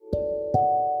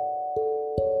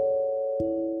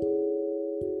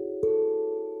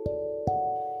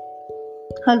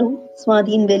Hello,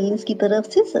 स्वाधीन wellness की तरफ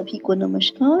से सभी को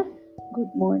नमस्कार, गुड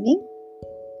मॉर्निंग।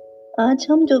 आज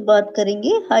हम जो बात करेंगे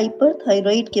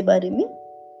हाइपरथायरॉइड के बारे में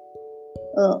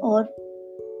और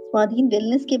स्वाधीन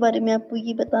वेलनेस के बारे में आपको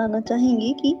ये बताना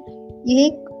चाहेंगे कि ये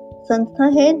एक संस्था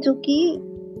है जो कि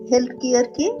हेल्थ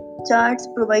केयर के चार्ट्स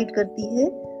प्रोवाइड करती है।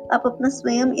 आप अपना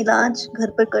स्वयं इलाज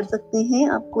घर पर कर सकते हैं।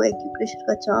 आपको एक्यूप्रेशर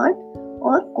का चार्ट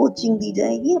और कोचिंग दी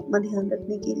जाएगी अपना ध्यान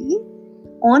रखने के लिए।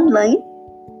 ऑनलाइन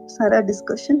सारा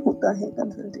डिस्कशन होता है,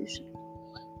 कंसल्टेशन।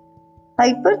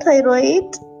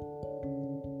 हाइपरथायरॉइड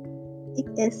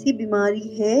एक ऐसी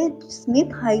बीमारी है जिसमें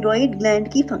थायराइड ग्लैंड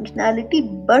की फंक्शनैलिटी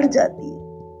बढ़ जाती है।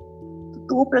 तो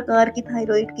दो प्रकार के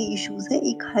थायराइड के इश्यूज हैं।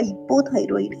 एक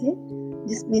हाइपोथायरॉइड है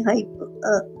जिसमें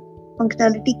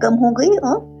फंक्शनैलिटी कम हो गई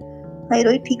और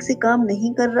थायराइड ठीक से काम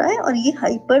नहीं कर रहा है, और ये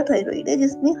हाइपरथायरॉइड है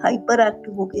जिसमें हाइपर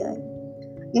एक्टिव हो गया है,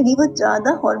 यानी वह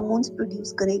ज्यादा हार्मोन्स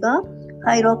प्रोड्यूस करेगा।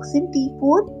 थायरॉक्सिन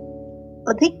T4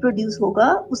 अधिक प्रोड्यूस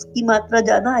होगा, उसकी मात्रा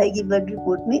ज्यादा आएगी ब्लड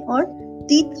रिपोर्ट में, और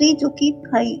T3 जो कि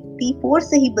T4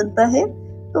 से ही बनता है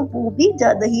तो वो भी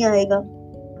ज्यादा ही आएगा।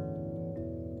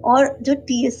 और जो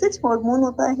TSH हार्मोन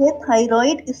होता है,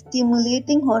 thyroid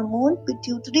stimulating hormone,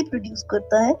 pituitary produce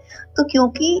करता है। तो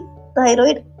क्योंकि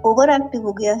थायराइड ओवर एक्टिव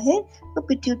हो गया है तो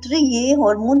पिट्यूटरी ये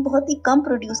हार्मोन बहुत ही कम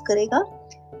प्रोड्यूस करेगा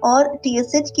और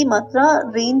TSH की मात्रा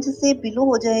रेंज से बिलो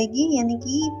हो जाएगी, यानी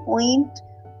कि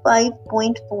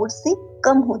 0.5-0.4 से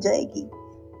कम हो जाएगी।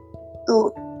 तो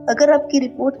अगर आपकी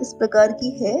रिपोर्ट इस प्रकार की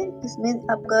है जिसमें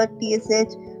आपका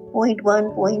TSH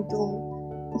 0.1-0.2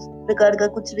 इस प्रकार का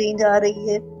कुछ रेंज आ रही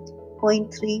है,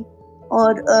 0.3,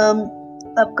 और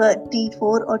आपका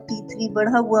T4 और T3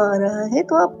 बढ़ा हुआ आ रहा है,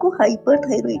 तो आपको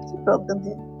हाइपरथायरॉइड की प्रॉब्लम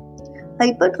है।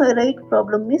 हाइपरथायरॉइड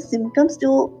प्रॉब्लम में सिम्टम्स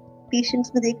जो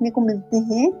पेशेंट्स में देखने को मिलते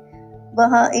हैं,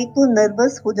 वहाँ एक तो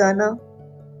नर्वस हो जाना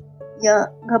या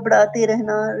घबराते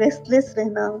रहना, रेस्टलेस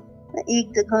रहना,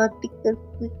 एक जगह टिक कर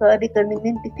कोई कार्य करने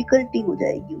में डिफिकल्टी हो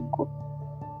जाएगी उनको।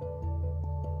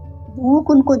 भूख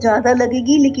उनको ज्यादा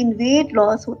लगेगी लेकिन वेट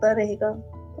लॉस होता रहेगा,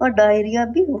 और डायरिया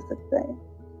भी हो सकता है।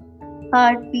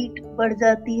 हार्ट बीट बढ़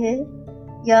जाती है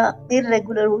या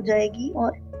इररेगुलर हो जाएगी,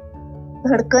 और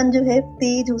धड़कन जो है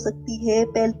तेज हो सकती है,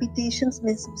 पैल्पिटेशंस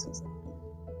महसूस हो सकती है।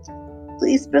 तो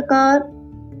इस प्रकार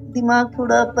दिमाग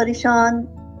थोड़ा परेशान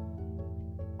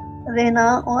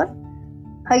रहना और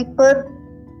हाइपर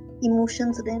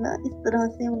इमोशंस रहना, इस तरह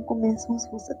से उनको महसूस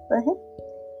हो सकता है।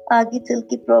 आगे चल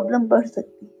के प्रॉब्लम बढ़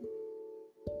सकती है।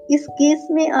 इस केस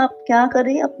में आप क्या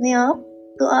करें अपने आप,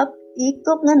 तो आप एक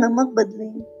तो अपना नमक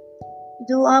बदलें।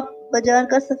 जो आप बाजार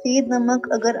का सफेद नमक,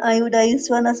 अगर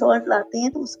आयोडाइज्ड वाला सॉल्ट लाते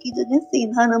हैं तो उसकी जगह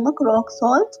सेंधा नमक, रॉक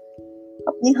सॉल्ट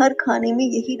अपने हर खाने में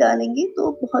यही डालेंगे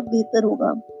तो बहुत बेहतर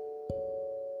होगा।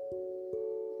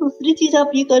 दूसरी चीज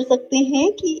आप ये कर सकते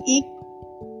हैं कि एक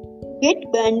वेट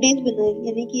बैंडेज बनाए,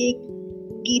 यानी कि एक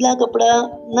गीला कपड़ा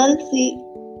नल से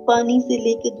पानी से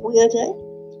लेके धोया जाए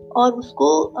और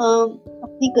उसको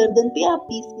अपनी गर्दन पे आप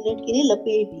 20 मिनट के लिए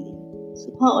लपेट लें।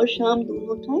 सुबह और शाम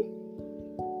दोनों टाइम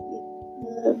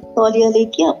तौलिया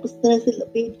लेके आप उस तरह से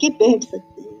लपेट के बैठ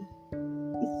सकते हैं।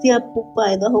 इससे आपको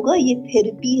फायदा होगा। ये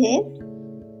थेरेपी है,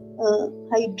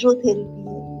 हाइड्रोथेरेपी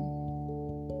है।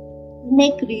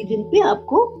 नेक रीजन पे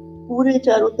आपको पूरे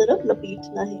चारों तरफ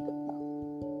लपेटना है कपड़ा।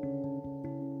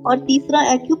 और तीसरा,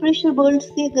 एक्यूप्रेशर वर्ल्ड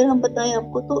से अगर हम बताएं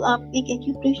आपको, तो आप एक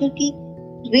एक्यूप्रेशर की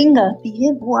रिंग आती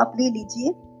है, वो आप ले लीजिए।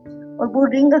 और वो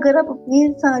रिंग अगर आप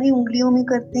अपनी सारी उंगलियों में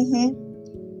करते हैं,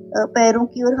 पैरों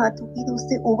की और हाथों की, तो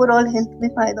उससे ओवरऑल हेल्थ में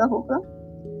फायदा होगा।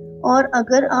 और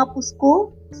अगर आप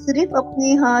उसको सिर्फ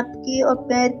अपने हाथ के और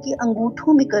पैर के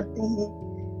अंगूठों में करते हैं,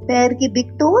 पैर के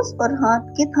बिग टोज और हाथ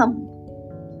के थंब,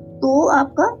 तो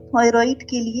आपका थायराइड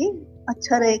के लिए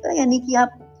अच्छा रहेगा। यानी कि आप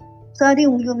सारी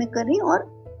उंगलियों में करें और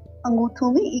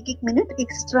अंगूठों में 1-1 मिनट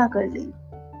एक्स्ट्रा कर लें।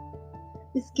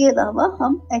 इसके अलावा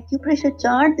हम एक्यूप्रेशर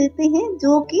चार्ट देते हैं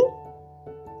जो कि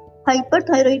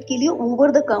हाइपरथायरॉइड के लिए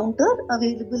ओवर द काउंटर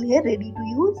अवेलेबल है, रेडी टू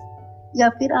यूज, या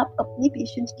फिर आप अपने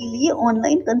पेशेंट्स के लिए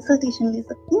ऑनलाइन कंसल्टेशन ले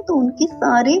सकते हैं, तो उनके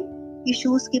सारे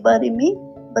इश्यूज के बारे में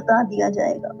बता दिया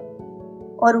जाएगा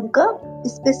और उनका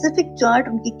स्पेसिफिक चार्ट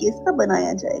उनके केस का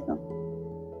बनाया जाएगा।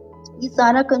 ये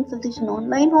सारा कंसल्टेशन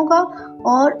ऑनलाइन होगा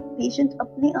और पेशेंट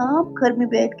अपने आप घर में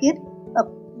बैठ कर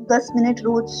 10 मिनट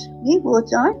रोज में वो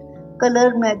चार्ट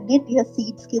कलर मैग्नेट या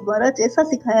सीड्स के द्वारा जैसा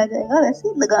सिखाया जाएगा वैसे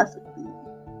लगा सकते हैं।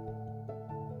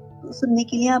 तो सुनने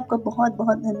के लिए आपका बहुत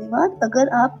बहुत धन्यवाद। अगर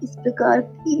आप इस प्रकार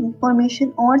की इंफॉर्मेशन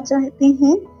और चाहते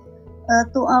हैं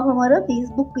तो आप हमारा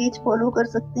फेसबुक पेज फॉलो कर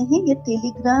सकते हैं या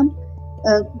टेलीग्राम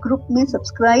ग्रुप में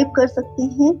सब्सक्राइब कर सकते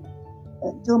हैं,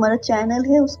 जो हमारा चैनल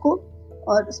है उसको,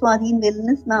 और स्वाधीन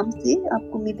वेलनेस नाम से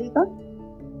आपको मिलेगा।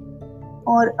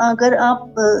 और अगर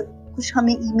आप कुछ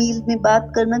हमें ईमेल में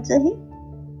बात करना चाहे,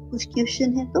 कुछ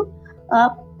क्वेश्चन है तो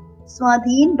आप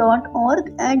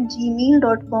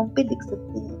swadhin.org@gmail.com पे लिख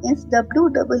सकते हैं,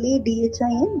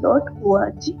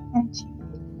 SWAADHIN.org@gmail.com।